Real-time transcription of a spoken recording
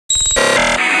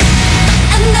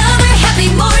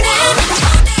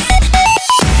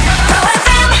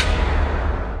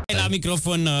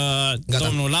microfon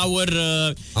domnul Laur.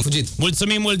 Am fugit.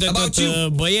 Mulțumim mult de tot,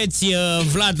 băieți.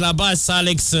 Vlad la bas,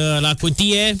 Alex la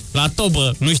cutie, la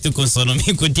tobă, nu știu cum să o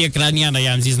numim, cutie craniană,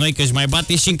 i-am zis noi, că își mai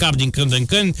bate și în cap din când în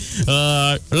când.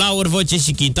 Laur, voce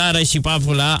și chitară și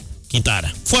Papu la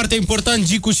chitară. Foarte important,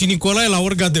 Gicu și Nicolae la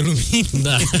orga de lumini.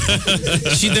 Da.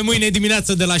 Și de mâine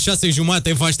dimineață de la 6:30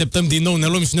 vă așteptăm din nou. Ne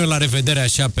luăm și noi la revedere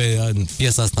așa pe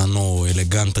piesa asta nouă,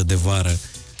 elegantă de vară.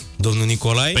 Domnul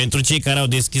Nicolae? Pentru cei care au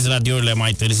deschis radiourile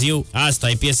mai târziu, asta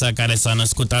e piesa care s-a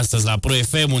născut astăzi la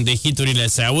ProFM, unde hiturile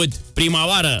se aud prima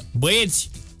oară. Băieți,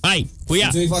 hai, cu ea!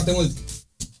 Mulțumim foarte mult!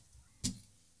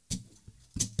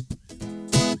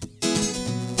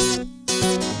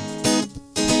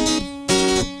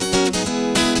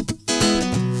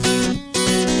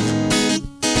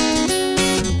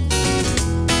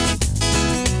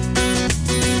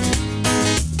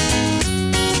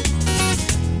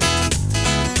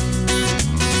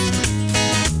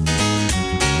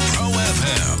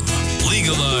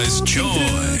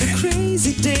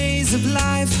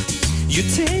 You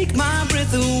take my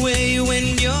breath away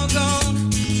when you're gone.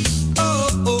 Oh,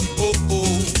 oh, oh,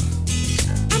 oh.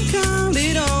 I'm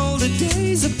counting all the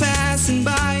days are passing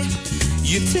by.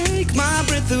 You take my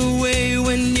breath away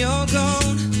when you're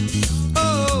gone.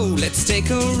 Oh, let's take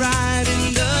a ride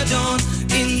in the dawn,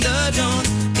 in the dawn,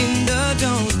 in the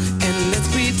dawn. And let's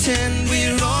pretend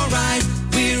we're alright,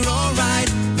 we're alright,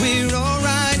 we're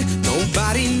alright.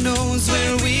 Nobody knows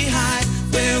where we hide,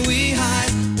 where we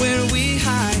hide, where we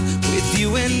hide.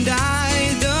 You and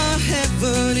I, the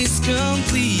heaven is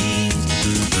complete.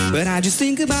 But I just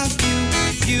think about you,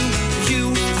 you, you.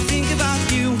 I think about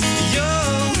you, yo.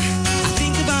 I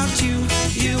think about you,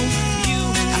 you, you.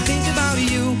 I think about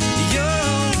you, yo.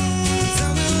 'Cause I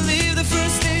will live the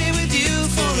first day with you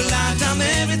for a lifetime.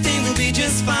 Everything will be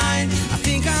just fine. I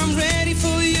think I'm ready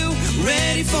for you,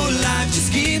 ready for life.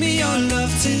 Just give me your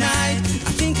love tonight.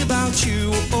 I think about you,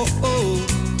 oh oh.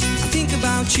 Think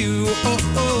about you, oh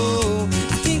oh.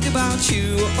 I think about you,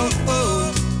 oh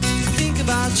oh. I think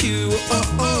about you, oh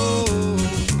oh.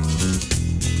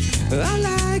 I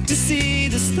like to see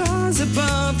the stars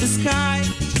above the sky.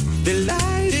 They're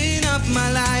lighting up my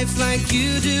life like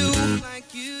you do.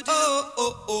 Oh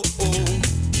oh oh oh.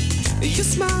 Your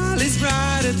smile is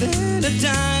brighter than a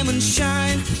diamond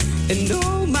shine, and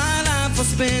all my life I'll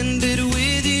spend it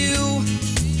with you.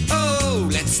 Oh,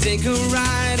 let's take a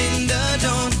ride in the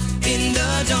dawn, in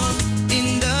the dawn,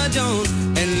 in the dawn.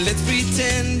 And let's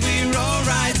pretend we're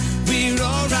alright, we're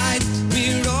alright,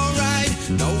 we're alright.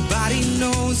 Nobody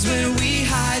knows where we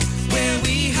hide, where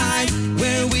we hide,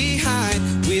 where we hide.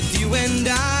 With you and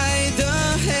I, the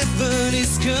heaven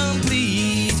is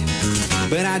complete.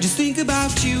 But I just think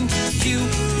about you, you,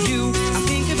 you. I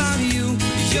think about you,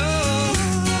 yo.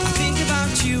 I think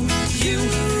about you, you,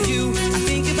 you. I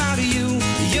think about you,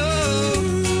 yo.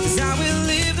 'Cause I will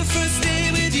live the first day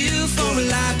with you for a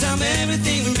lifetime.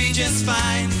 Everything will be just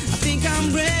fine. I think I'm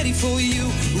ready for you,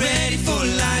 ready for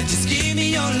life. Just give me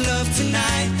your love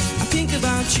tonight. I think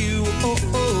about you, oh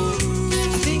oh.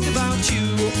 I think about you,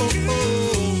 oh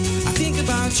oh. I think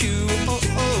about you, oh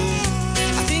oh.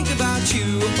 I think about you,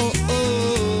 oh oh.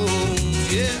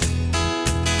 Yeah.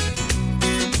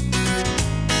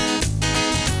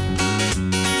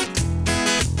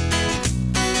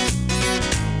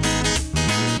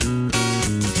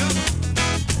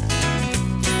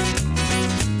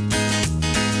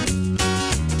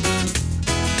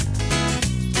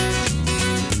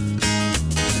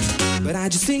 I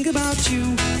just think about you,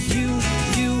 you,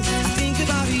 you. I think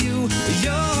about you,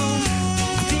 yo.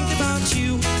 I think about you,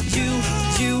 you,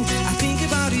 you. I think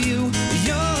about you,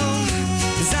 yo.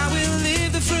 'Cause I will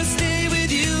live the first day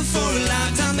with you for a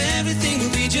lifetime. Everything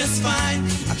will be just fine.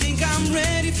 I think I'm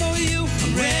ready for you,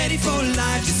 I'm ready for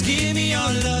life. Just give me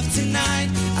your love tonight.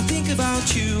 I think about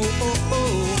you, oh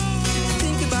oh. I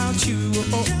think about you,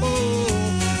 oh oh.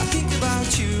 I think about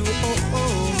you, oh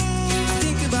oh. I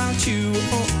think about you,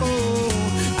 oh oh.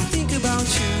 I think about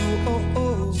you, oh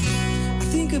oh. I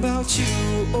think about you.